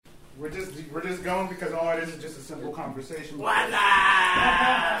We're just going because all it is just a simple conversation. Why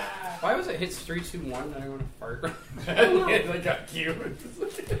was it hits 3, 2, 1 and I want to fart? I got cute.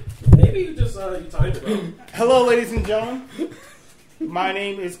 Maybe you just you timed it wrong. Hello, ladies and gentlemen. My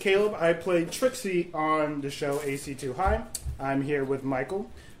name is Caleb. I play Trixie on the show AC2 High. I'm here with Michael,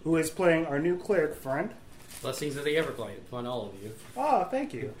 who is playing our new cleric friend. Blessings of the Everglade upon all of you. Oh,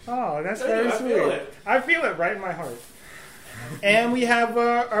 thank you. Oh, that's Thank very you, I sweet. feel it. I feel it right in my heart. And we have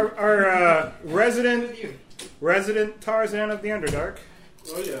our resident Tarzan of the Underdark,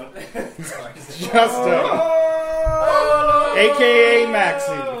 Oh yeah. Justin, a.k.a.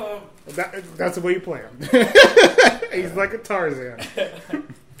 Maxie. That's the way you play him. He's like a Tarzan.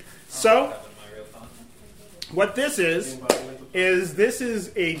 So, what this is this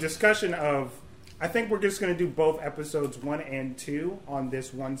is a discussion of, I think we're just going to do both episodes 1 and 2 on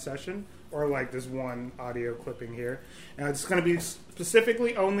this one session, or like this one audio clipping here. And it's going to be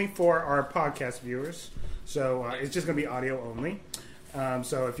specifically only for our podcast viewers. So it's just going to be audio only.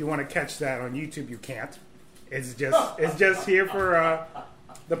 So if you want to catch that on YouTube, you can't. It's just here for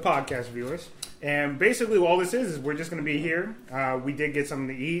the podcast viewers. And basically all this is we're just going to be here. We did get something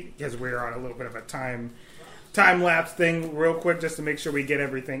to eat because we're on a little bit of a time lapse thing real quick just to make sure we get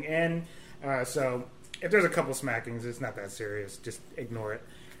everything in. So if there's a couple smackings, it's not that serious. Just ignore it.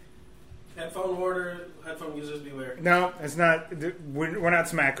 Headphone users beware. No, it's not. We're not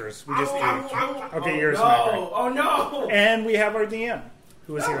smackers. We just eat. Okay, you're a no. smacker. Oh no! And we have our DM,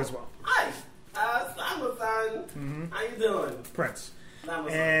 who is here as well. Hi, Sama-san. How you doing? Prince.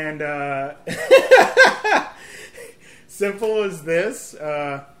 Sama-san. And simple as this,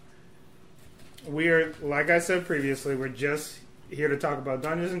 we are, like I said previously, we're just here to talk about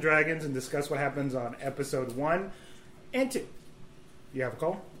Dungeons and Dragons and discuss what happens on episode 1 and 2. You have a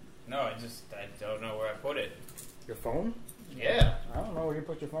call? No, I don't know where I put it. Your phone? Yeah. I don't know where you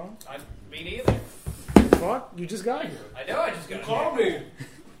put your phone. Me neither. Fuck, you just got here. I know, I just got Call me.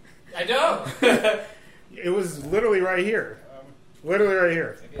 I know. It was literally right here. Literally right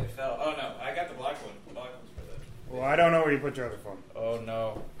here. Maybe it fell. Oh no, I got the black one. The black one's for that. Well, I don't know where you put your other phone. Oh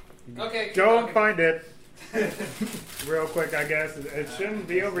no. Okay. Go and find it. Real quick, I guess. It shouldn't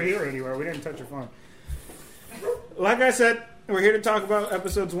be over here anywhere. We didn't touch your phone. Like I said, we're here to talk about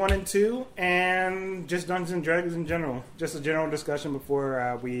episodes 1 and 2 and just Dungeons and Dragons in general. Just a general discussion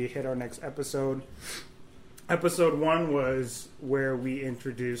before we hit our next episode. Episode 1 was where we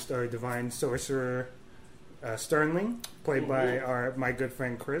introduced our divine sorcerer, Sternling, played by my good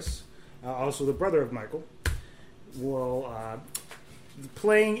friend Chris, also the brother of Michael.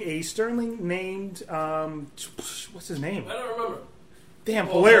 Playing a Sternling named, what's his name? I don't remember. Damn,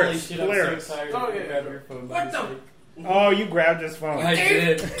 Holy Polaris. shit, Polaris. I'm so excited Oh, to yeah. grab your phone. What the? Oh, you grabbed his phone. I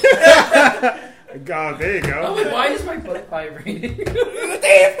did. God, there you Oh, go. wait, why is my butt vibrating?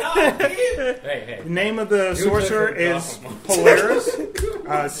 Hey. The name of the You sorcerer took it is off. Polaris,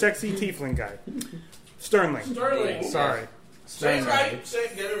 sexy tiefling guy. Sternling. Sterling. Sorry. Say it right.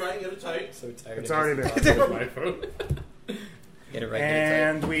 Get it right. Get it tight. So tired. It's of already just there. talking on my phone. Get it right.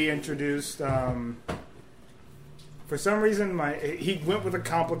 And we introduced, for some reason, he went with a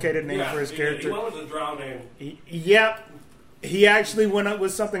complicated name for his He character. went with the drow name. Yep. He actually went up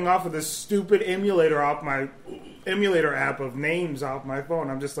with something off of this stupid emulator app of names off my phone.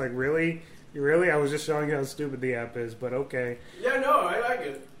 I'm just like, really? Really? I was just showing you how stupid the app is, but okay. Yeah, no, I like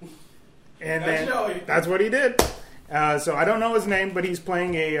it. And That's then Joey. that's what he did. So I don't know his name, but he's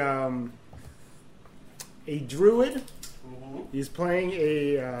playing a druid. He's playing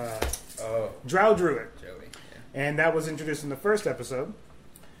a drow druid, Joey. and that was introduced in the first episode.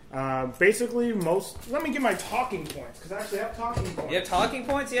 Basically, let me get my talking points because I actually have talking points. You have talking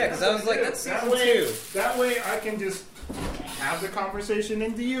points? Yeah, because I was like, that's That season way- 2. That way, I can just have the conversation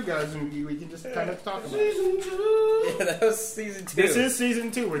into you guys, and we can just kind of talk about it. Season 2. Yeah, that was season 2. This is season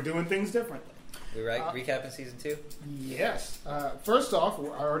 2. We're doing things different. We recapping season 2? Yes. First off, I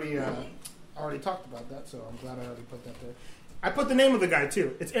already talked about that, so I'm glad I already put that there. I put the name of the guy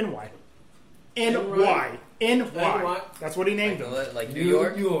too. It's NY. NY. NY. That's what he named him. Like New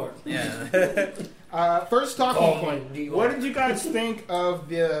York? York. Yeah. First talking Oh, point. New York. What did you guys think of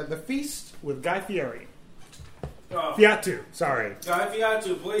the feast with Guy Fieri? Oh, Fiatu. Sorry. Guy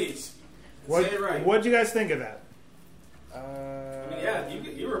Fiatu, please. What Say it right. What did you guys think of that? I mean, yeah,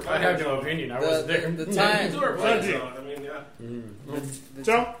 you were I playing. have no opinion. I was there. The You time. were playing. Budget. So, I mean, yeah.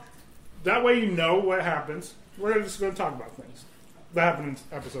 So that way you know what happens. We're just going to talk about things that happened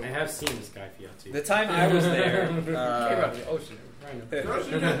in episode I 1. have seen this guy Fiatu. The time I was there. Came out of the ocean.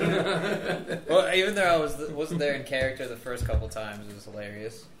 Well, even though I wasn't there in character the first couple times, it was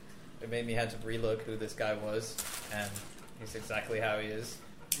hilarious. It made me have to relook who this guy was, and he's exactly how he is.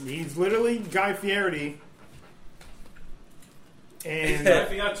 He's literally Guy Fieri. And I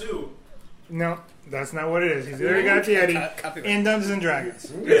forgot too. no, that's not what it is. He's literally Guy Fieri Copyright. in Dungeons and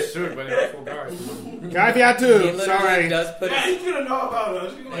Dragons. You get sued by the full guard. Guy He Fieri, literally sorry. does put Yeah, his... he's gonna know about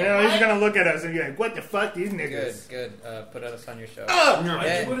us. He's gonna You know, he's gonna look at us and be like, "What the fuck, these Good, niggas?" good. Put us on your show. Oh, No.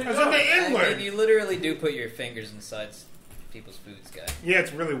 Why'd you put it that's up? on the N I mean, word. you literally do put your fingers inside people's foods, guy. Yeah,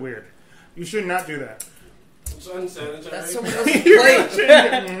 it's really weird. You should not do that. It's unsanitary. That's someone else's You're plate.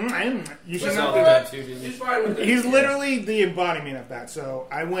 you should Listen, not I'll do do that. that too, didn't He's you? fine with it. He's literally the embodiment of that. So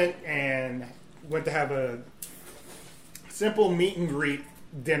I went to have a simple meet and greet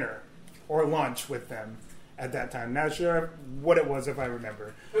dinner or lunch with them at that time. Not sure what it was if I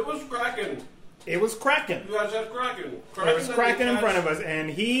remember. It was cracking. It was cracking. You guys had cracking. It was cracking in front of us, and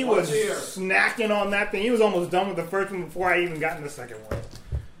he was Once a year. snacking on that thing. He was almost done with the first one before I even got in the second one.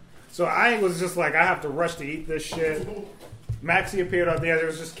 So I was just like, I have to rush to eat this shit. Maxie appeared out there. There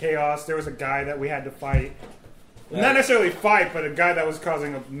was just chaos. There was a guy that we had to fight. Not necessarily fight, but a guy that was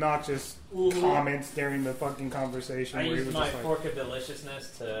causing obnoxious comments during the fucking conversation. I where he used was my just like, fork of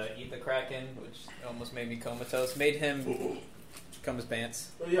deliciousness to eat the Kraken, Which almost made me comatose. Made him cum his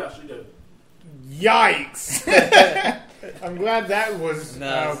pants. Oh, yeah, she did. Yikes! I'm glad that was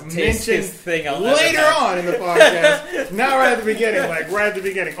No, it's the mentioned tastiest thing I'll ever later have. on in the podcast. Now we're at the beginning, right at the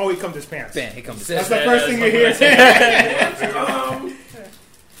beginning. Oh, he cummed his pants. Bam, he comes. That's the first thing you hear.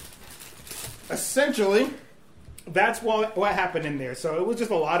 Essentially, that's what happened in there. So it was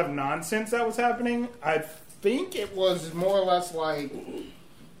just a lot of nonsense that was happening. I think it was more or less like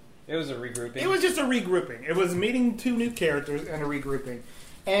It was a regrouping. it was just a regrouping. It was meeting two new characters and a regrouping,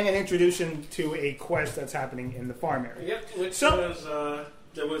 and an introduction to a quest that's happening in the farm area. Yep, which So- was,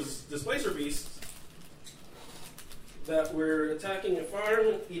 there was displacer beasts that were attacking a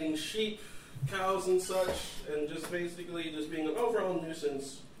farm, eating sheep, cows, and such, and just basically just being an overall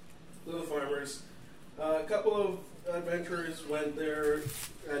nuisance to the farmers. A couple of adventurers went there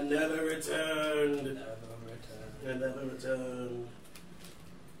and never returned.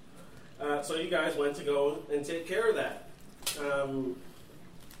 So you guys went to go and take care of that.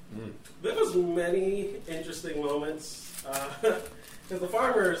 There was many interesting moments because the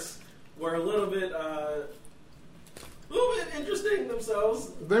farmers were a little bit interesting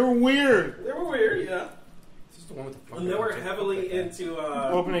themselves. They were weird. They were weird, yeah, This is the one with the and they were heavily into.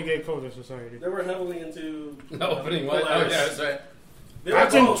 Opening Gay Culture Society. They were heavily into. The opening one. Oh, yeah, that's right. They were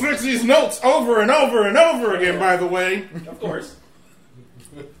That's in both, Trixie's notes over and over and over again, by the way. of course.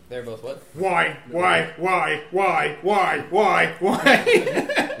 They're both what? Why?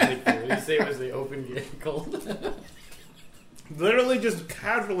 Did you say it was the open gate cult? Literally, just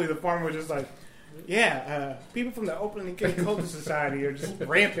casually, the farmer was just like, yeah, people from the Opening Gay Culture Society are just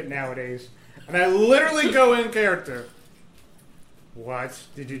rampant nowadays. And I literally go in character. What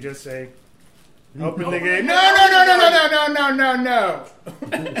did you just say? Open the gate. No.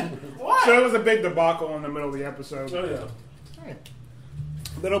 What? So it was a big debacle in the middle of the episode. Oh yeah. Hey.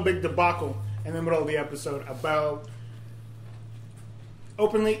 Little big debacle in the middle of the episode about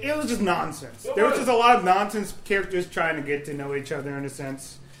openly. It was just nonsense. There was just a lot of nonsense characters trying to get to know each other in a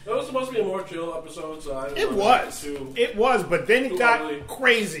sense. It was supposed to be a more chill episode, so I didn't It want was. to- It was, but then it Too got ugly.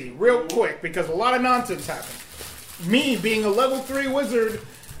 crazy real quick because a lot of nonsense happened. Me, being a level 3 wizard,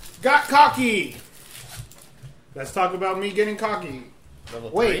 got cocky. Let's talk about me getting cocky.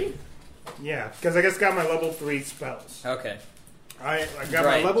 Level Wait. Yeah, because I just got my level 3 spells. 3? Okay. I got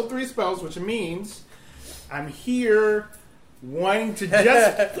Right. my level 3 spells, which means I'm here wanting to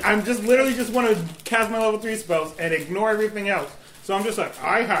just... I'm just literally just want to cast my level 3 spells and ignore everything else. So I'm just like,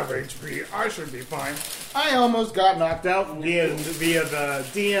 I have HP. I should be fine. I almost got knocked out via the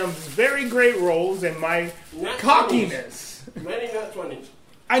DM's very great rolls and my Nat cockiness. 20s. Many not 20s.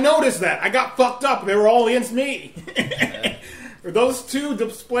 I noticed that. I got fucked up. They were all against me. Those two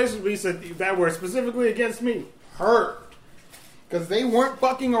displays that were specifically against me hurt. Because they weren't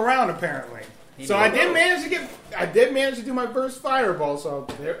fucking around, apparently. So I did manage to do my first fireball. So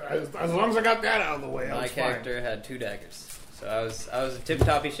as long as I got that out of the way, I My was character had 2 daggers, so I was in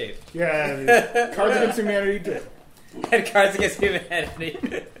tip-toppy shape. fine. Yeah, Cards Against Humanity did. Had Cards Against Humanity.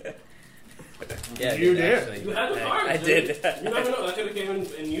 Yeah, I You did. actually. You had the cards. I dude. did. You never know. That could have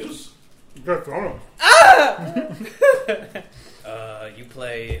came in use. Good throw 'em. You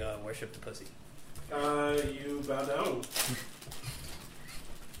play Worship the Pussy. You bow down.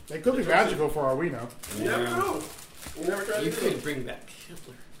 They could be magical for all we know. You never know. You never tried You to do could it. bring back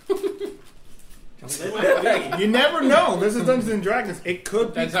Hitler. They might be. You never know. This is Dungeons and Dragons. It could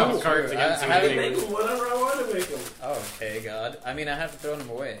be That's how cool. Cards Against I I can Humanity. make them whatever I want to make them. Oh, okay, God. I mean, I have to throw them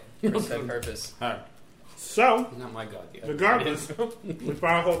away for said purpose. Hi. So, He's not my god yet. regardless, we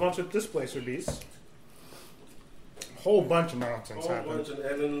found a whole bunch of displacer beasts. Whole bunch of nonsense Whole happened. bunch of,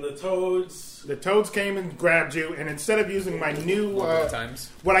 and then the toads. The toads came and grabbed you, and instead of using my new Multiple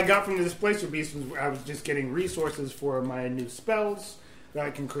times. what I got from the displacer beast was I was just getting resources for my new spells that I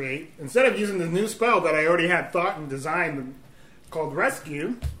can create. Instead of using the new spell that I already had thought and designed called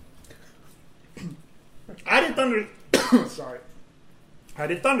Rescue, I did I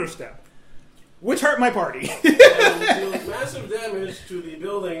did Thunderstep, which hurt my party. And deals massive damage to the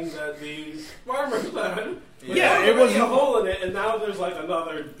building that the farmers had. Yeah, it was a hole in it, and now there's like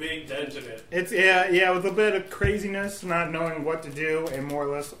another big dent in it. It's yeah, with a bit of craziness, not knowing what to do, and more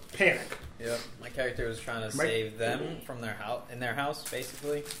or less panic. Yep. My character was trying to save them from their house, in their house,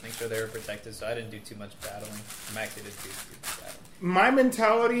 basically. Make sure they were protected, so I didn't do too much battling. Max did do too much battling. My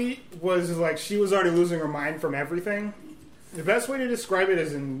mentality was like she was already losing her mind from everything. The best way to describe it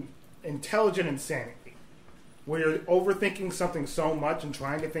is intelligent insanity. Where you're overthinking something so much and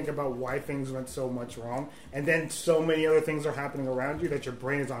trying to think about why things went so much wrong, and then so many other things are happening around you that your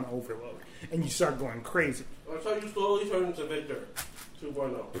brain is on overload, and you start going crazy. That's how you slowly turn into Victor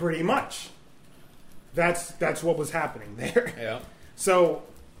 2.0. Pretty much. That's what was happening there. Yeah. So,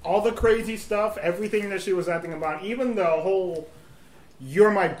 all the crazy stuff, everything that she was acting about, even the whole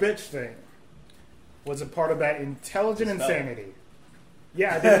 "you're my bitch" thing, was a part of that intelligent insanity.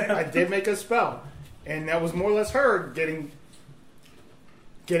 Yeah, I did make a spell. And that was more or less her getting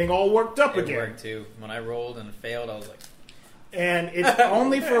all worked up It again. worked too. When I rolled and failed, I was like, And it's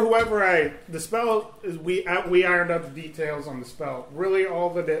only for whoever the spell is. We ironed out the details on the spell. Really, all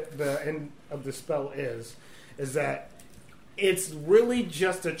the end of the spell is that it's really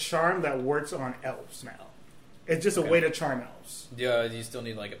just a charm that works on elves now. It's just a way to charm elves. do you still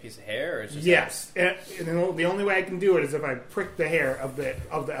need like a piece of hair, or it's just Yes, and the only way I can do it is if I prick the hair of the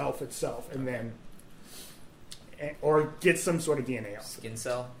elf itself, and then or get some sort of DNA out. skin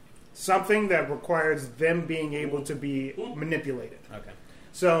cell? Something that requires them being able to be manipulated. Okay.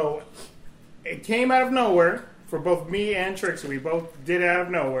 So it came out of nowhere for both me and Trixie. We both did it out of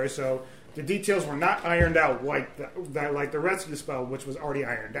nowhere. So the details were not ironed out like the rescue spell, which was already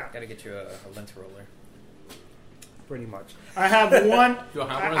ironed out. Gotta get you a lint roller. Pretty much. I have one. You'll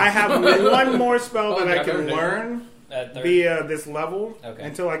have one of I have one more spell Oh, that I yeah, can okay. learn Third? via this level Okay.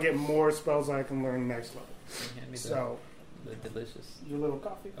 until I get more spells that I can learn next level. Hand me So the delicious your little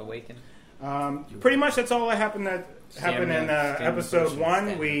coffee. awaken. Pretty much that's all that happened in Stamina episode potion.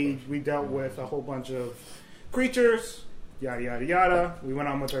 1. We dealt with a whole bunch of creatures, yada yada yada. We went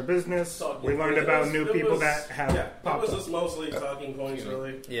on with our business. Talking We learned points. about It new was- people that have Yeah, it popped was up. just mostly talking points,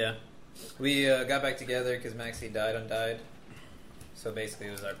 really. Yeah. We got back together because Maxie died undied. So basically,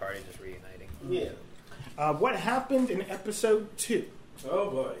 it was our party just reuniting. Yeah. What happened in episode 2?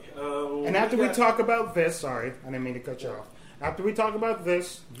 Oh boy. And after we got- talk about this, sorry, I didn't mean to cut you off. After we talk about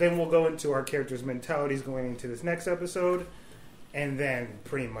this, then we'll go into our characters' mentalities going into this next episode, and then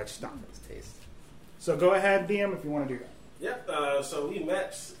pretty much stop. Let's taste. So go ahead, DM, if you want to do that. Yep. So we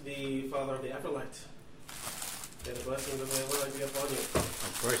met the father of the Everlight. And the blessings of the Everlight be upon you.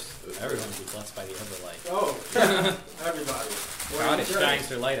 Of course, everyone will be blessed by the Everlight. Oh, everybody. God, it Well, shines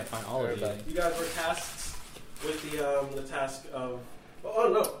their light upon all of you. Everybody. You guys were tasked with the task of. Oh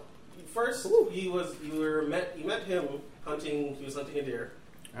no! First, you met him hunting. He was hunting a deer.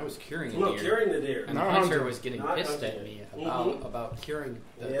 I was curing No, a deer. curing the deer. And the Not hunter hunting. was getting Not pissed hunting. at me Mhm. about curing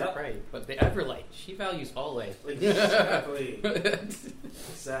the Yep. prey. But the Everlight, she values all life. Exactly.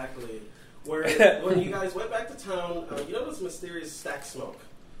 Exactly. Where when you guys went back to town, you noticed mysterious stack smoke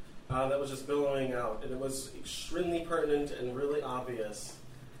that was just billowing out, and it was extremely pertinent and really obvious.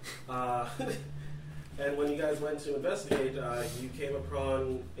 And when you guys went to investigate, you came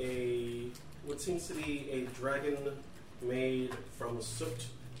upon what seems to be a dragon made from soot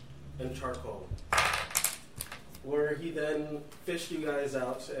and charcoal. Where he then fished you guys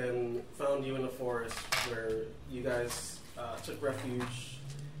out and found you in the forest, where you guys took refuge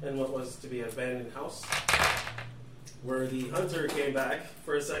in what was to be an abandoned house, where the hunter came back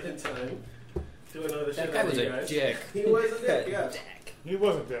for a second time to another shit That guy out was of you a guys. dick. He was a dick, yeah. He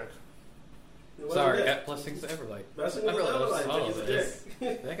was a dick. He was Sorry, a dick. blessings to Everlight. Blessing with the Everlight Everlight, loves but all he's of a this.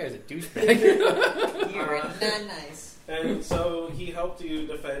 dick. That guy's a douchebag. You're not nice. And so he helped you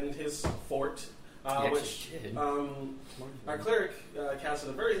defend his fort, He which actually did. our cleric casted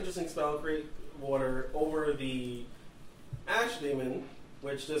a very interesting spell, create water over the ash demon,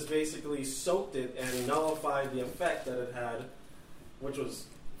 which just basically soaked it and nullified the effect that it had, which was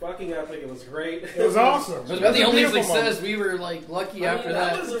fucking epic. It was great. It was awesome. It was It was the a only beautiful success. moment. We were like lucky I mean, after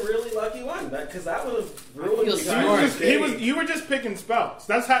that that. was a really lucky one, because that would have I ruined feel you smart. guys. You were just picking spells.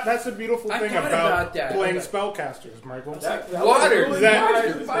 That's the beautiful I thing thought about about that. playing Okay. spellcasters, Michael. That Water. was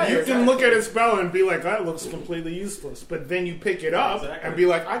That fire. you can look at a spell and be like, that looks completely useless, but then you pick it up Exactly. and be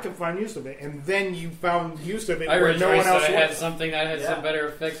like, I can find use of it, and then you found use of it I where rejoiced no one else that I had would. something that had Yeah. some better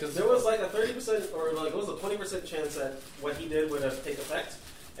effects. There was like a 30% or like it was a 20% chance that what he did would have take effect,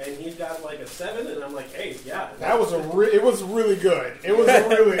 and he got like a 7, and I'm like, hey, yeah, That was it was really good. It was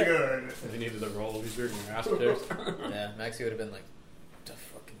really good. If you needed to roll, these were masters. Yeah, Maxie would have been like, the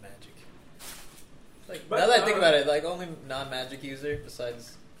fucking magic. Like, But, now that I think about it, like, only non-magic user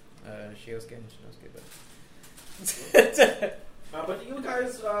besides Shiosuke and Shinosuke, but... but you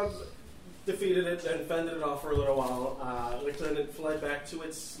guys defeated it and fended it off for a little while, which then it fled back to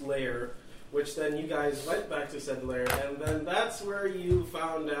its lair, which then you guys went back to said lair, and then that's where you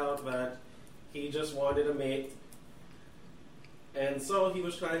found out that he just wanted a mate, and so he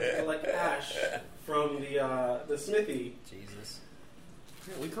was trying to collect Ash from the smithy. Jesus.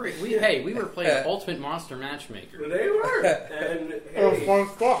 We were playing Ultimate Monster Matchmaker. They were, and It was hey, fun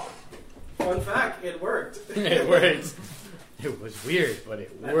stuff. fun fact, it worked. It worked. It was weird, but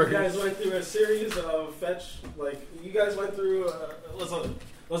it And worked. you guys went through a series of fetch, like you guys went through.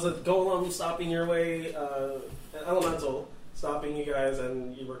 Was a golem stopping your way, an elemental stopping you guys,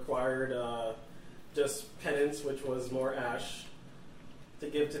 and you required just penance, which was more ash to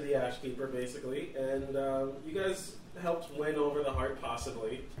give to the ash keeper, basically. And you guys helped win over the heart,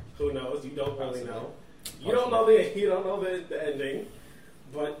 possibly. Who knows? You don't really know. You don't know the the ending,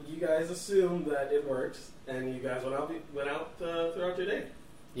 but you guys assumed that it worked, and you guys went out throughout your day.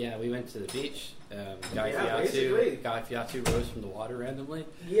 Yeah, we went to the beach. Guy Yeah, basically. Fiatu rose from the water randomly.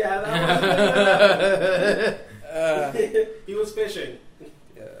 Yeah, that was. He was fishing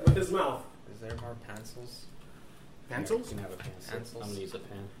with his mouth. Is there more pencils? Pencils? You can have a pencil. Pencils? I'm gonna use a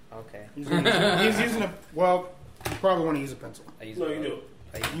pen. Okay. He's using a. Well, you probably want to use a pencil. I use No, you do.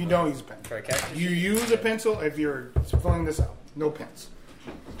 You don't use a pen. For a cactus? You use a pencil if you're filling this out. No pens.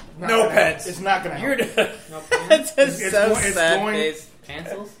 Not No gonna- pens. It's not going to help. You're No pen? That's a It's so going- it's sad going- face.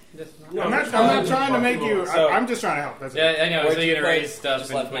 Pencils? Just No, I'm not trying to make you. So- I'm just trying to help. That's it. Yeah, I know. Where'd So you you're gonna play? raise stuff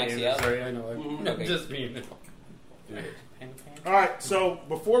Just and left put Maxie it- out? Sorry, I know. Okay. Just me. All right. So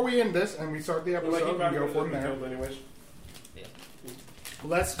before we end this and we start the Like episode you and probably go would from have been there, killed anyways.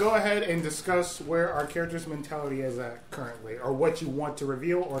 let's go ahead and discuss where our character's mentality is at currently, or what you want to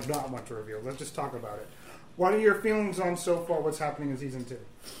reveal or not want to reveal. Let's just talk about it. What are your feelings on so far? What's happening in season 2?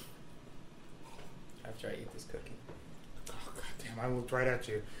 After I eat this cookie. Oh, God damn! I looked right at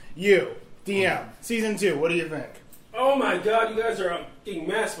you. You, DM, season 2. What do you think? Oh my god, you guys are a fucking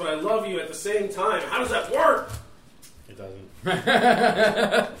mess, but I love you at the same time. How does that work? It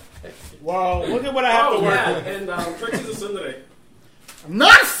doesn't. Well, look at what I have to work yeah, with. and Trixie's a tsundere. I'm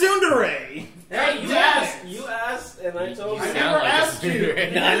not Tsundere! Hey, you asked, and I told you. I sound never like a asked you.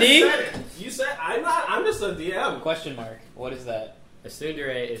 tsundere. Nani? You said it. You said I'm just a DM. Question mark. What is that? A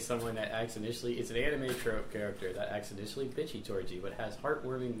tsundere is someone that acts initially. It's an anime trope character that acts initially bitchy towards you, but has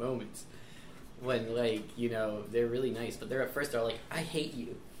heartwarming moments when, like, you know, they're really nice. But they're at first they're like, "I hate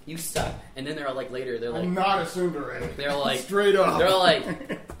you, you suck," and then they're like later they're like, I'm not a Tsundere. they're like, Straight up. they're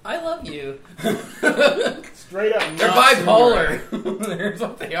like, "I love you." Straight up. They're not bipolar. Tsundere. That's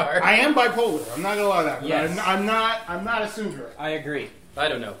what they are. I am bipolar. I'm not gonna lie to that. But Yes. I'm not a Tsundere. I agree. I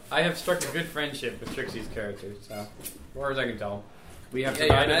don't know. I have struck a good friendship with Trixie's character, so as far as I can tell, we have Yeah,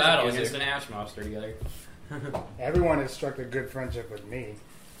 survived you're a a battle magic against user. an ash monster together. Everyone has struck a good friendship with me.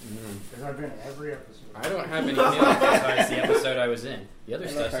 Because I've been in every episode. I don't have any feelings besides the episode I was in. The other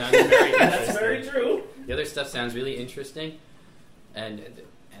stuff sounds very That's interesting. very true. The other stuff sounds really interesting, and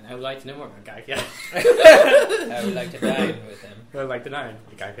I would like to know more about Guy Fiat. I would like to dine with him. I would like to know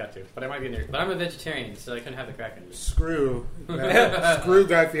Guy Fiat too, but I might be nerd. But I'm a vegetarian, so I couldn't have the Kraken. Screw Guy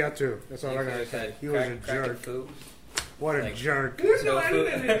Fiatu. That's all I gotta say. He was a Cracker jerk. food. What a Like- jerk. You didn't know No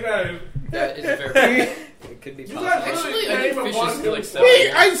anything, you guys. That is very. It could be You possible. guys Actually, I Can't think even fish want is still him. acceptable.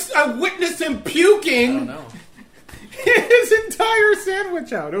 Wait, I witnessed him I don't puking know. his entire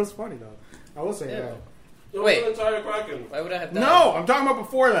sandwich out. It was funny though. I will say Yeah. that. It was Wait. an entire Kraken. Why would I have done No, I'm talking about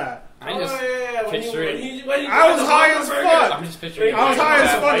before that. I just yeah. picturing- When he I got was the high hamburger. as fuck. I'm just picturing. I was high as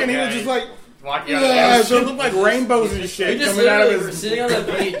that fuck, white and he was guy just like, walking out of the yeah, house. so it looked like rainbows and We shit just coming out of literally were his. sitting on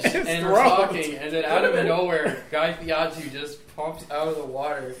the beach his and throat. we're talking, and then out of nowhere, Guy Fiatu just pops out of the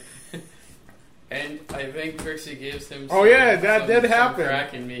water. And I think Trixie gives him Oh, yeah, that did happen.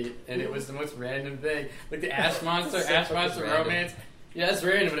 Kraken meat, and it was the most random thing. Like the Ash Monster So fucking random. romance. Yeah, that's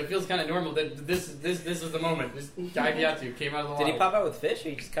random, but it feels kind of normal that this is the moment. This guy Gyatso came out of the water. Did he pop out with fish, or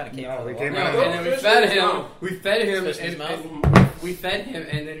he just kind of came out of the water? came No, out. and then we Fish fed in his him. mouth. We fed him, Fish in his and we fed him,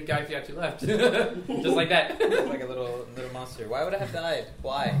 and then Guy Fieri left, just like that. Like a little monster. Why would I have died?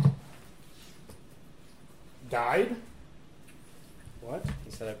 Why? Died? What?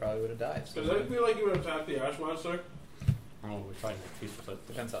 He said I probably would have died. Does that feel like you would attack the Ash Monster? Oh, we're fighting a piece of foot.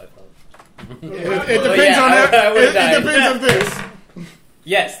 Depends how I felt. It Well, depends yeah, on I it. would've It died. depends on this.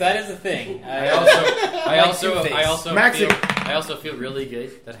 Yes, that is a thing. I also feel really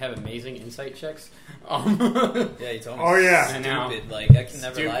good that I have amazing insight checks. Yeah, he told me. Oh, yeah. Stupid. Like I can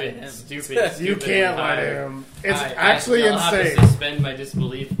never lie to him. Stupid. You can't lie to hire. him. It's I actually I'll have insane. to suspend my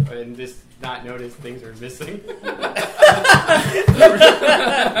disbelief and just not notice things are missing.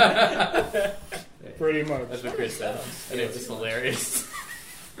 Pretty much. That's what Chris said, and it was hilarious.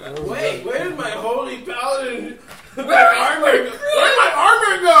 Wait, where did my holy paladin? Where'd my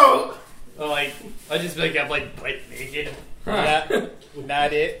armor go? Like, I just feel like I'm like naked.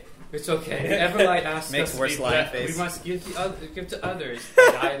 Not it. It's okay. Everlight asked Makes us to worse be lying blessed. face. We must give to others.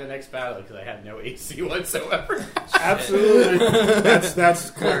 I die in the next battle because I had no AC whatsoever. Absolutely.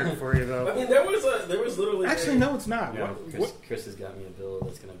 That's clear for you, I though. mean, there was literally. Actually, no, it's not. No, What? Chris has got me a build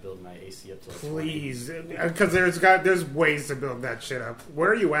that's going to build my AC up to like 20. Please. Because there's ways to build that shit up.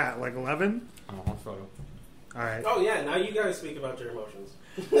 Where are you at? Like 11? Oh, I'll show you. Alright. Oh yeah, now you guys speak about your emotions.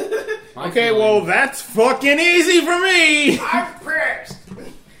 Okay, well, that's fucking easy for me! I'm pissed.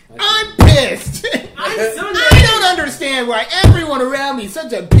 I'm pissed! I don't understand why everyone around me is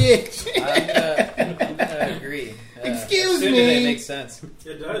such a bitch! I'm gonna agree. Excuse as soon me. as it makes sense.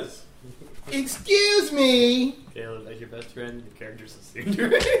 It does. Excuse me! Caleb, as your best friend, the character's assumed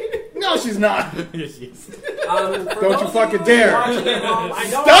right. No, she's not. Yes, yes. Don't you fucking dare. I know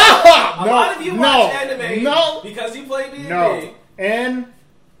Stop! a lot of you watch anime No! because you play D&D. No.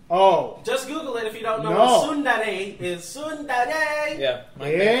 N-O. Just Google it if you don't know No. what tsundere is. Tsundere. Yeah,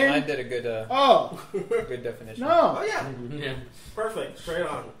 And- mine did a good good definition. Oh No. yeah, Yeah. perfect. Straight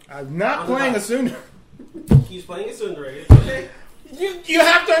on. I'm not On the playing a top. tsundere. He's playing a tsundere. It's okay. You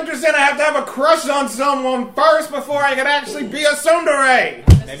have to understand I have to have a crush on someone first before I can actually be a tsundere.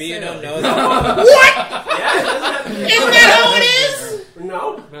 Maybe you don't know that. What? Yeah, it doesn't have to be. Isn't that how it is?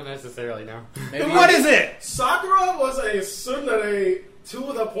 No. Not necessarily, no. Maybe Then what is it? Sakura was a tsundere to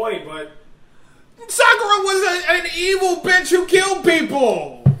the point, but Sakura was an evil bitch who killed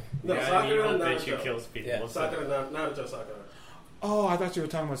people. no, Yeah, Sakura evil not bitch who Naruto. kills people. Yeah, Sakura not just Sakura. Oh, I thought you were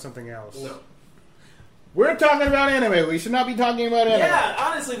talking about something else. No. We're talking about anime. We should not be talking about anime. Yeah,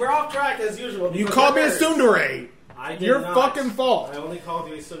 honestly, we're off track as usual. You because called me a we're nerds. tsundere. I did Your not. fucking fault. I only called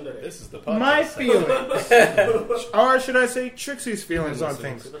you a tsundere. This is the podcast. My feelings, or should I say Trixie's feelings on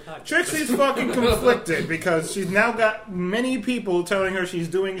things. Trixie's fucking conflicted because she's now got many people telling her she's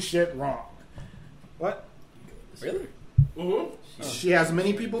doing shit wrong. What? Really? Mm-hmm. She has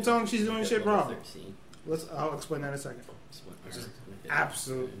many people telling she's doing shit wrong. 13. I'll explain that in a second. Split armor.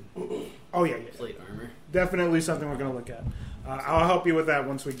 Absolutely. Oh yeah, Plate armor. definitely something we're gonna look at. I'll help you with that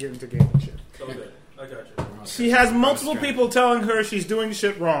once we get into game and shit. Okay, I got you. She has multiple people telling her she's doing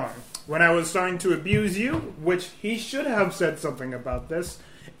shit wrong. When I was starting to abuse you, which he should have said something about this,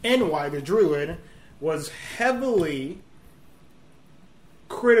 NY the Druid was heavily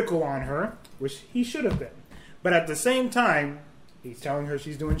critical on her, which he should have been. But at the same time, he's telling her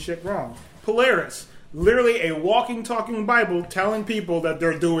she's doing shit wrong. Polaris, literally a walking, talking Bible telling people that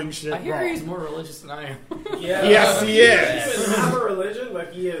they're doing shit I hear wrong. he's more religious than I am. Yeah. Yes, he He is. doesn't have a religion,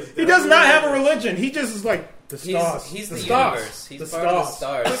 but he is. He does not have a religion. He just is like, the stars. He's the the stars. universe. He's the part of the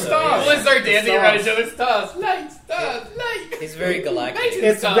stars. stars. The so stars. Let's start dancing around stars. each other's stars. Light, stars, light. He's very galactic.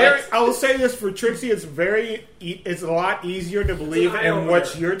 It's Stars. very. I will say this for Trixie. It's a lot easier to believe eye in what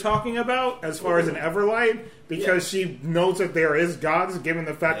opener. you're talking about as far as an Everlight because she knows that there is gods, given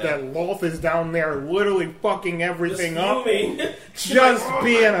the fact Yeah. that Lolth is down there literally fucking everything up, fuming. just Oh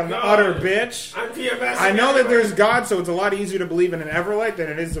being my an God. utter bitch. I'm PMS. I know that there's God, so it's a lot easier to believe in an Everlight than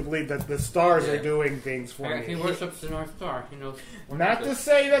it is to believe that the stars are doing things for He me. worships the North Star. He knows. Not to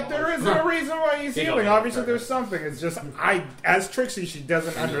say that there isn't a reason why he's He healing. don't- Obviously, there's something. It's just as Trixie, she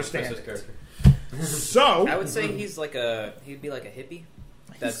doesn't understand Chris's it. character. So I would say he'd be like a hippie.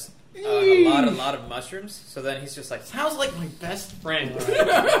 That's a lot of mushrooms. So then he's just like, Sounds like my best friend.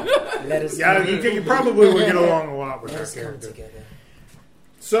 let us yeah, you probably would get along a lot with let her us come character. together.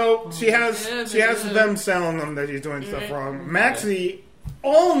 So she has them telling them that she's doing stuff wrong. Maxie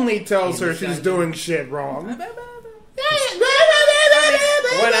only tells her she's doing shit wrong. When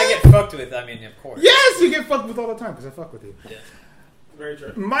I get fucked with, I mean, of course. Yes, you get fucked with all the time because I fuck with you. Yeah. Very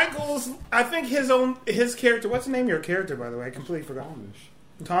true. Michael's, I think his character. What's the name of your character, by the way? I completely forgot.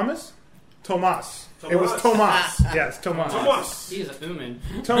 Thomas. Tomas. It was Tomas. Yes, Tomas. Tomas. He is a human.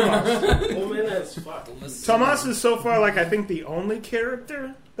 Tomas. Woman as fuck. Tomas is so far, like, I think the only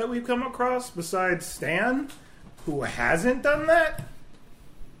character that we've come across besides Stan who hasn't done that.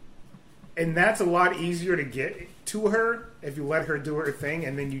 And that's a lot easier to get to her if you let her do her thing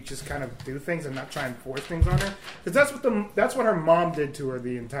and then you just kind of do things and not try and force things on her. Because that's what her mom did to her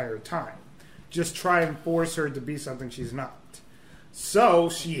the entire time. Just try and force her to be something she's not. So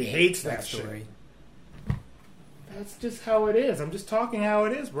she hates that shit. That's just how it is. I'm just talking how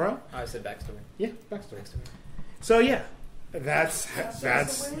it is, bro. Oh, I said backstory. Yeah, backstory. So yeah, that's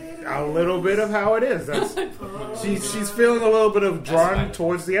a little bit of how it is. That's she's feeling a little bit of drawn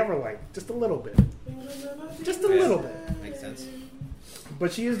towards the Everlight, just a little bit, just a little bit. Makes sense.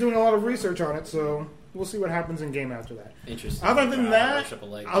 But she is doing a lot of research on it, so we'll see what happens in game after that. Interesting. Other than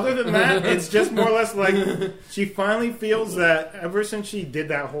that, it's just more or less like she finally feels that ever since she did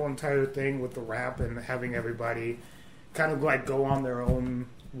that whole entire thing with the rap and having everybody kind of like go on their own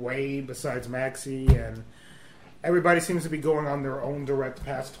way besides Maxie, and everybody seems to be going on their own direct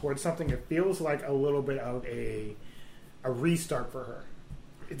path towards something. It feels like a little bit of a restart for her.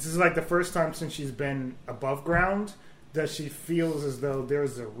 It's just like the first time since she's been above ground that she feels as though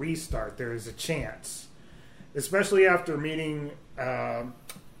there's a restart, there's a chance. Especially after meeting Mr.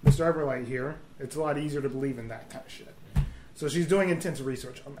 Everlight here, it's a lot easier to believe in that kind of shit. So she's doing intense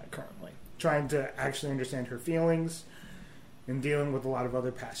research on that currently, trying to actually understand her feelings and dealing with a lot of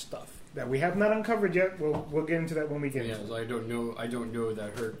other past stuff that we have not uncovered yet. We'll get into that when we get into it. I don't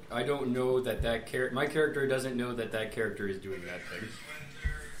know that my character doesn't know that character is doing that thing.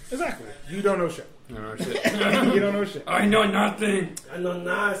 Exactly. You don't know shit. I don't know shit. You don't know shit. I know nothing. I know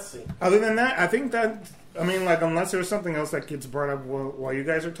nothing. Other than that, I think that, I mean, like, unless there's something else that gets brought up while you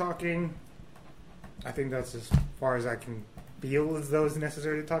guys are talking, I think that's as far as I can feel as though it's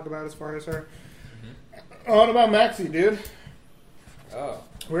necessary to talk about as far as her. Mm-hmm. What about Maxie, dude? Oh.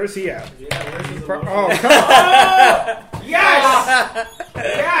 Where's he at? Yeah, where's his Come emotion? on! Yes!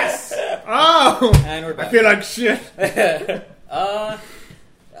 Yes! Oh! And we're back. I feel like shit.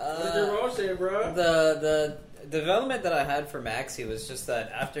 What's your emotion, bro? The development that I had for Maxie was just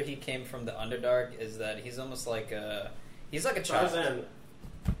that after he came from the Underdark is that he's almost like he's like a child. Tarzan.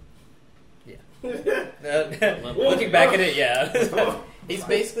 Yeah. Looking back at it, yeah. He's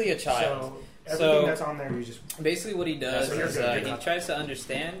basically a child. Everything that's on there, you just... Basically what he does So you're is good. he tries to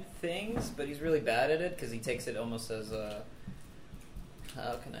understand things, but he's really bad at it because he takes it almost as a...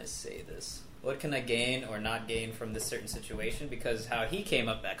 How can I say this? What can I gain or not gain from this certain situation? Because how he came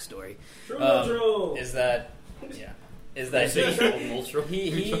up backstory is that... Yeah. Is that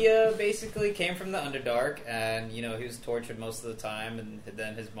he basically came from the Underdark, and he was tortured most of the time, and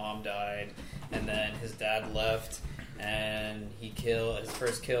then his mom died, and then his dad left, and his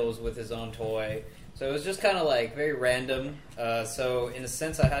first kill was with his own toy. So it was just kind of like very random. So in a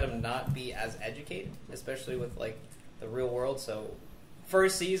sense, I had him not be as educated, especially with like the real world. So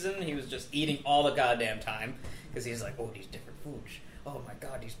first season, he was just eating all the goddamn time because he's like, oh, these different foods. Oh my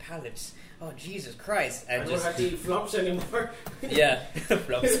god, these pallets. Oh, Jesus Christ. And I don't have to eat flops anymore. Yeah.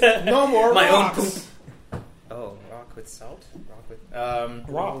 Flops. No more My rocks. own poop. Oh, rock with salt? Rock with...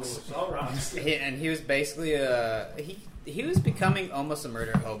 Rocks. It's all rocks. And he was basically he was becoming almost a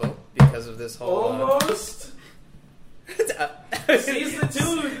murder hobo because of this whole... Almost? Sees the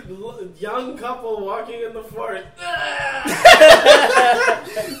two young couple walking in the forest.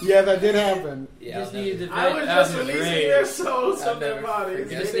 Yeah, that did happen. Yeah, Just needed to I was vent just out his releasing rage. their souls I'll from their never bodies.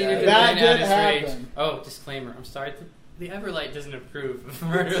 forget Just that. needed to That vent out did his happen. rage. Oh, disclaimer. I'm sorry. The Everlight doesn't approve of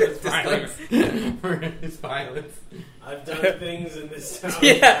murderous violence. Murderous violence. I've done things in this town.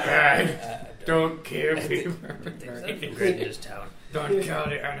 Yeah. Don't kill people. in this town. Don't kill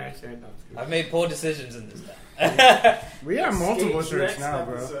the innocent. I've made poor decisions in this town. We have multiple Skate's shirts next now,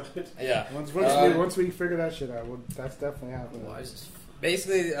 bro. episode. Yeah. Once we figure that shit out, that's definitely happening. Why is this?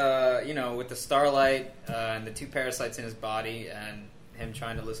 Basically, with the starlight and the two parasites in his body and him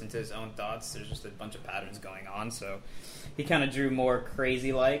trying to listen to his own thoughts, there's just a bunch of patterns going on. So he kind of drew more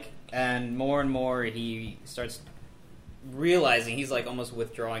crazy-like, and more he starts realizing he's like almost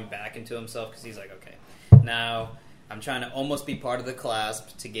withdrawing back into himself because he's like, okay, now I'm trying to almost be part of the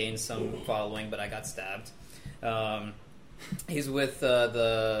clasp to gain some following, but I got stabbed. He's with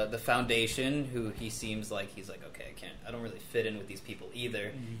the Foundation, who he seems like he's like, okay, I don't really fit in with these people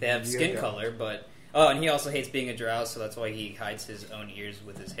either. They have skin color, but and he also hates being a drow, so that's why he hides his own ears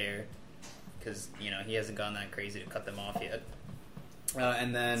with his hair, because he hasn't gone that crazy to cut them off yet.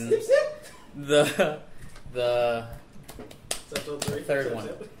 And then the It's episode 3. The third That's one.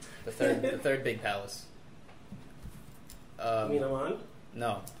 it. The third big palace. You mean Amon?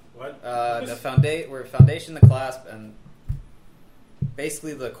 No. What? We're Foundation, the Clasp, and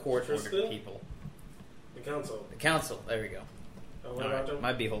basically the court ordered Tristan? people. The council. The council. There we go. Oh, what All about right, them?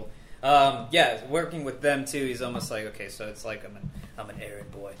 my beehole. Yeah, working with them too. He's almost like, okay, so it's like I'm an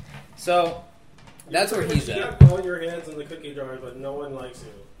errand boy. So that's where he's You at. got all your hands in the cookie jar, but no one likes you.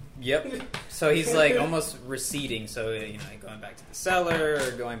 Yep. So he's like almost receding. So going back to the cellar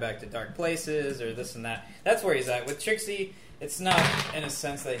or going back to dark places or this and that. That's where he's at. With Trixie, it's not in a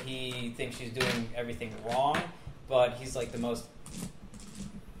sense that he thinks she's doing everything wrong, but he's like the most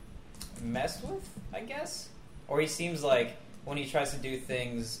messed with, I guess. Or he seems like when he tries to do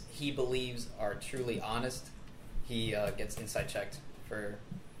things he believes are truly honest, he gets inside checked for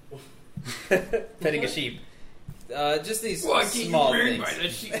petting a sheep. Just these small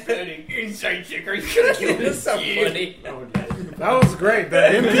things. Inside check. Are you It's so funny. That was great. The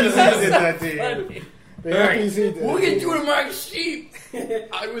NPC did that to you. The NPC did What it. are you doing to my sheep?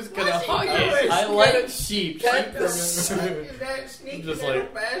 I was gonna hug doing? it. I like sheep. What the fuck is that sneaky Just little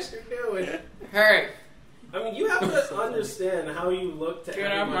like- bastard doing? Hey, I mean, you have to understand how you look to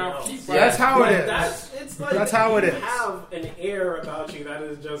get out everyone my else. sheep. That's how it is. It's like That's how it you is. have an air about you that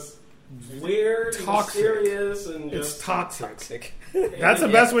is just weird, and Toxic. mysterious, and It's just toxic. That's the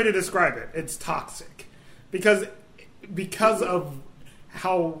best way to describe it. It's toxic because of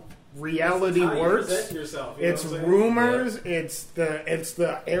how reality how you works. present yourself, you know It's what I'm saying? rumors. It's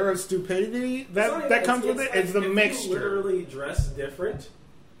the air of stupidity It's not that even- comes with it. like It's the if mixture. you literally dress different,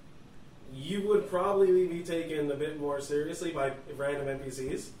 you would probably be taken a bit more seriously by random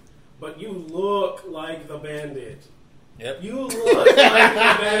NPCs. But you look like the bandit. Yep. You look like the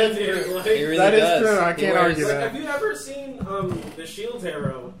bandit. Like, He really That is does. true. I He can't wears- argue like, that. have you ever seen the Shield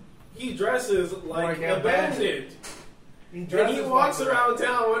Hero? He dresses like Like a a bandit. He And he walks around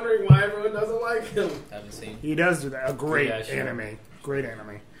town wondering why everyone doesn't like him. Haven't seen. He does do that. A great Yeah, sure. anime. Great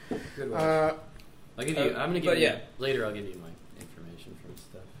anime. Good one. Uh, I'll give you. I'm gonna give but you. yeah. Later, I'll give you my information from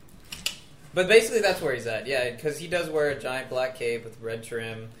stuff. But basically, that's where he's at. Yeah, because he does wear a giant black cape with red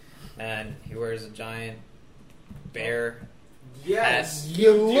trim, and he wears a giant bear. Yes,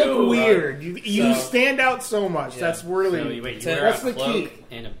 you look do. weird. You So- stand out so much. Yeah. That's really. So you wait, you Ten- wear That's a the cloak key.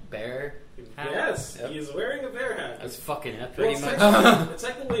 and a bear hat? Yes, Yep. he's wearing a bear hat. That's fucking epic. Pretty Well, much. it's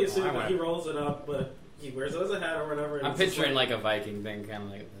technically a suit, I but want he it. rolls it up, but he wears it as a hat or whatever. and I'm it's just picturing like a Viking thing, kind of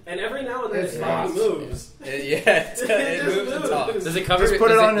like. and every now and then It's it fucking awesome. moves. Yeah, It it just moves and moves. talks. Does it cover? Just put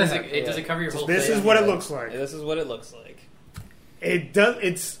does it on does your it, head. does it cover your whole This face? is what it looks like. This is what it looks like. It does.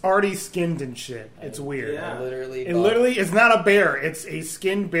 It's already skinned and shit. It's weird. Yeah. Literally. It literally is not a bear. It's a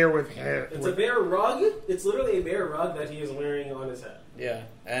skinned bear with hair. It's a bear rug. It's literally a bear rug that he is wearing on his head. Yeah,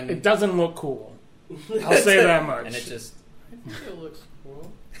 and It doesn't look cool. I'll say that much. And it just. It looks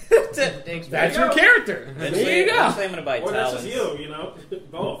cool. That's your character. There you go. Eventually, I'm gonna buy Or that's talons. just you know?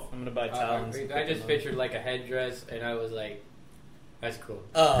 Both. I'm gonna buy talons. and I put just them on. pictured like a headdress, and I was like, "That's cool."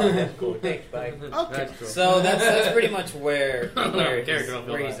 Oh, that's cool. Thanks, bye. Okay. That's cool. So that's pretty much where Character he's, don't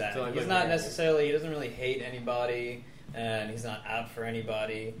feel where he's bad. at. So I He's look not at it. necessarily. He doesn't really hate anybody, and he's not out for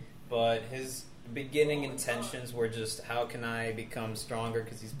anybody. But his beginning intentions were just, how can I become stronger?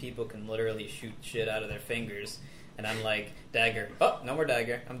 Because these people can literally shoot shit out of their fingers, and I'm like, dagger. Oh, no more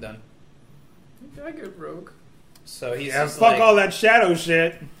dagger. I'm done. I get broke. So he's Yeah, just fuck like, all that shadow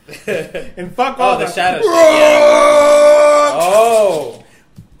shit. And fuck Oh, all the that shadow shit, yeah. Oh,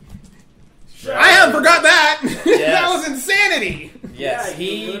 I haven't forgot that. that Yes. was insanity. yes. Yeah,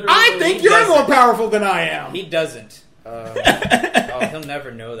 He. literally- I think He you're doesn't. more powerful than I am. He doesn't. Oh, he'll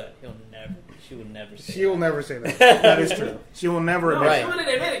never know that. He'll never. She will never say. She will never say that. That is true. She will never No, admit she Right. wouldn't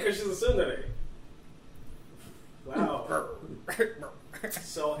admit it because she's a tsundere. Wow.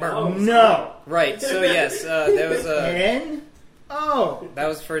 So elves. No. Right. So yes, there was a. N? Oh. That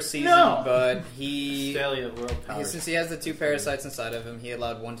was first season, No. but he. Salient world power. Since he has the two parasites inside of him, he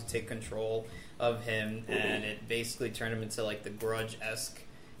allowed one to take control of him, and it basically turned him into like the Grudge-esque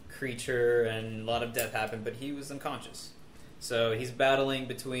creature, and a lot of death happened, but he was unconscious. So he's battling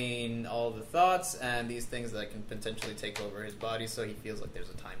between all the thoughts and these things that can potentially take over his body, so he feels like there's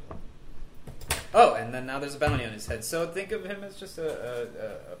a time limit. Oh, and then now there's a bounty on his head. So think of him as just a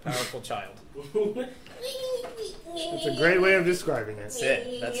powerful child. That's a great way of describing it. That's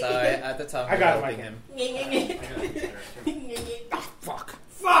it. That's how at the top I got it, developing Michael. him. Fuck.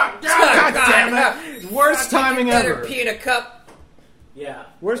 Fuck! God damn it. Worst timing Better ever. pee in a cup. Yeah.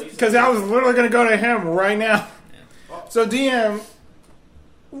 Worst, because I was literally going to go to him right now. Oh. So, DM,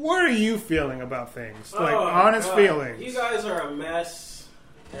 what are you feeling about things? Like, Oh, honest God. feelings. You guys are a mess,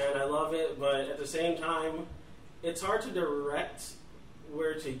 and I love it, but at the same time, it's hard to direct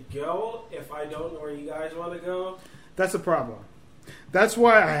where to go if I don't know where you guys want to go. That's a problem. That's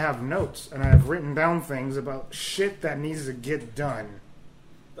why I have notes and I have written down things about shit that needs to get done.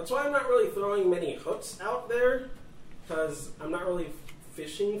 That's why I'm not really throwing many hooks out there, because I'm not really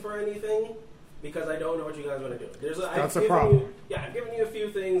fishing for anything, because I don't know what you guys want to do. That's a problem. I've given you a few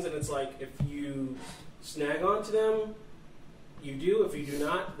things, and it's like, if you snag onto them, you do. If you do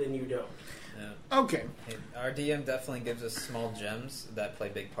not, then you don't. Yeah. Okay. Hey, our DM definitely gives us small gems that play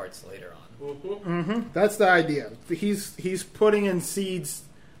big parts later on. Mm-hmm. That's the idea. He's putting in seeds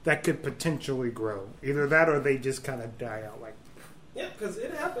that could potentially grow. Either that or they just kind of die out. Like, yeah, because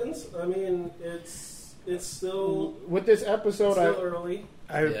it happens. I mean, it's still with this episode, early.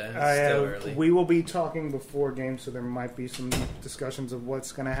 Still early. We will be talking before games, so there might be some discussions of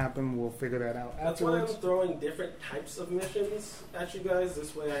what's going to happen. We'll figure that out That's why I'm afterwards. throwing different types of missions at you guys.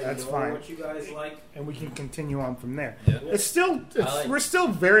 This way I That's know fine. what you guys like. And we can continue on from there. Yeah. like- We're still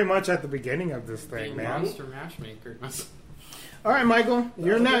very much at the beginning of this thing, Being man. monster matchmaker. All right, Michael,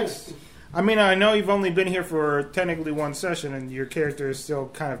 you're Okay. next. I mean, I know you've only been here for technically one session, and your character is still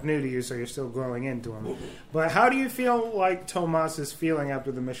kind of new to you, so you're still growing into him. But how do you feel like Tomas is feeling after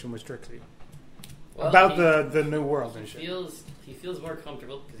the mission with Trixie? Well, About he- the new world and He shit. feels more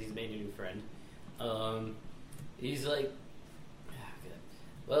comfortable because he's made a new friend. He's like,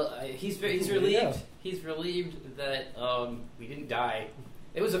 well, he's relieved. Yeah. He's relieved that we didn't die.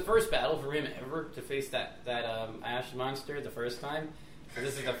 It was the first battle for him ever to face that ash monster the first time. So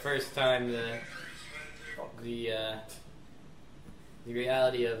this is the first time the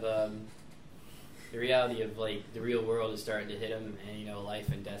reality of like the real world is starting to hit him, and life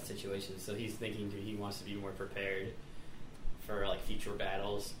and death situations. So he's thinking he wants to be more prepared for like future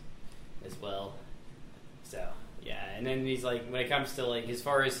battles as well. So yeah, and then he's like, when it comes to like as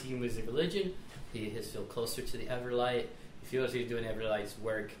far as he was in religion, he has feel closer to the Everlight. He feels he's doing Everlight's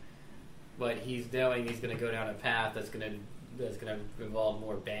work, but he's knowing he's going to go down a path that's going to involve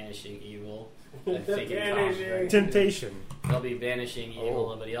more banishing evil. And thinking Banishing. Temptation. He'll be banishing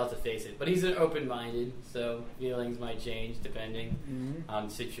evil, but he'll have to face it. But he's an open-minded, so feelings might change depending on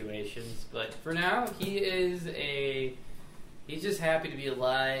situations. But for now, he's just happy to be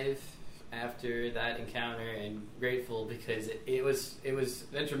alive after that encounter, and grateful because it was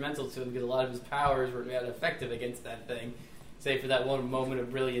detrimental to him because a lot of his powers were not effective against that thing, save for that one moment of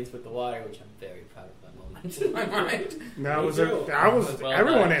brilliance with the water, which I'm very proud of that moment in my mind. Well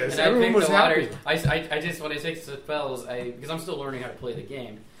everyone done. is. And I Everyone picked was the water. happy. I just when I take the spells, because I'm still learning how to play the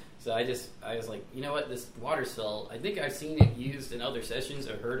game, so I was like, you know what, this water spell, I think I've seen it used in other sessions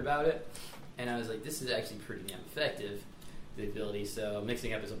or heard about it, and I was like, this is actually pretty damn effective. The ability, so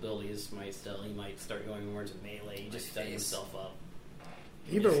mixing up his abilities might still, he might start going more into melee. He just setting himself up.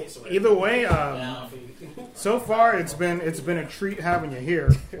 Either way, so far it's been a treat having you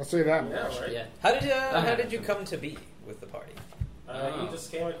here. I'll say that Yeah, much. right. Yeah. How did you come to be with the party? He just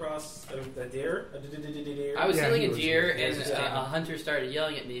came across a deer. I was Yeah, healing he a was- deer, he and was just a hunter started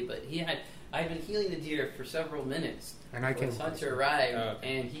yelling at me. But I'd been healing the deer for several minutes. And I When came. this hunter arrived, Oh,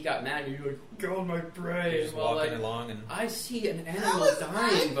 okay. and he got mad. And he was like, "Go on my prey!" You're just Well, walking like, along and I see an animal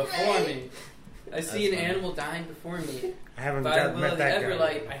dying before me. I see an funny. animal dying before me. I haven't By the will met of the that guy.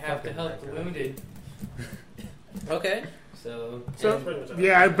 Everlight, I have to Fucking help that the guy. wounded. okay. So, So, and-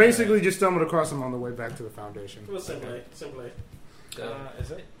 yeah, I basically just stumbled across him on the way back to the foundation. Well, simply. so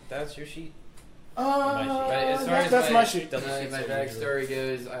Is it? That's your sheet. But as far as that's my sheet. Double my sheets are backstory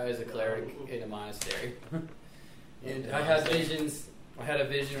goes, I was a cleric in a monastery, and I had visions. I had a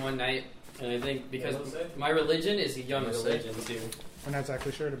vision one night, and I think because my religion is a young religion too. And that's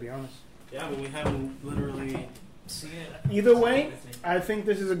actually sure, to be honest. Yeah, I mean, we haven't literally. Either way, I think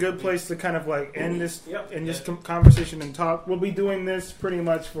this is a good place to kind of like end this Yep. in this conversation and talk. We'll be doing this pretty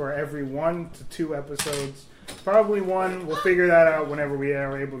much for every 1 to 2 episodes. Probably one. We'll figure that out whenever we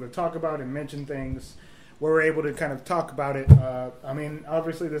are able to talk about and mention things. Where we're able to kind of talk about it. I mean,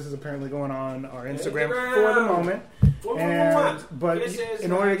 obviously, this is apparently going on our Instagram for the moment. But Yes,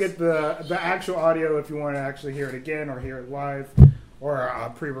 in order to guys. get the actual audio, if you want to actually hear it again or hear it live or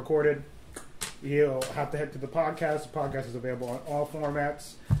pre-recorded, you'll have to head to the podcast. The podcast is available on all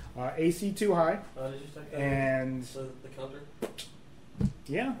formats. AC2 High. Did you check that? And the counter?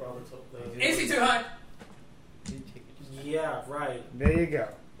 yeah, Or all the AC too high. Yeah, right. there you go.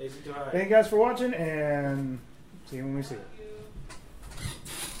 AC too high. Thank you guys for watching, and see you when we see it.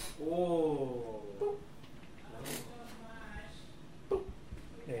 Oh.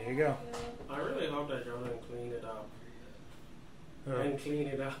 There you go. I really hope that Joe didn't clean it up. Huh? And clean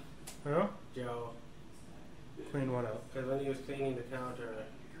it up, Huh? Joe. Clean what up? Because when he was cleaning the counter,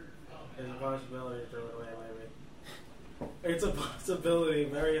 there's a possibility to throw it away, maybe. It's a possibility,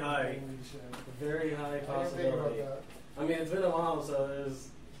 very high. Holy shit. Very high I didn't think about possibility. that. I mean, it's been a while, so there's.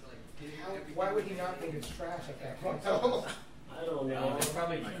 Why would he not think it's trash at that point? I don't know. It's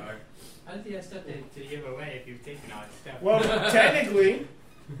probably my card. How does he have stuff to give away if you've taken all his stuff? Well,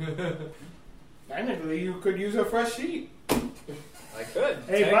 technically, you could use a fresh sheet. I could.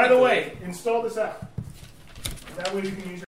 Hey, by the way, install this app. That way you can use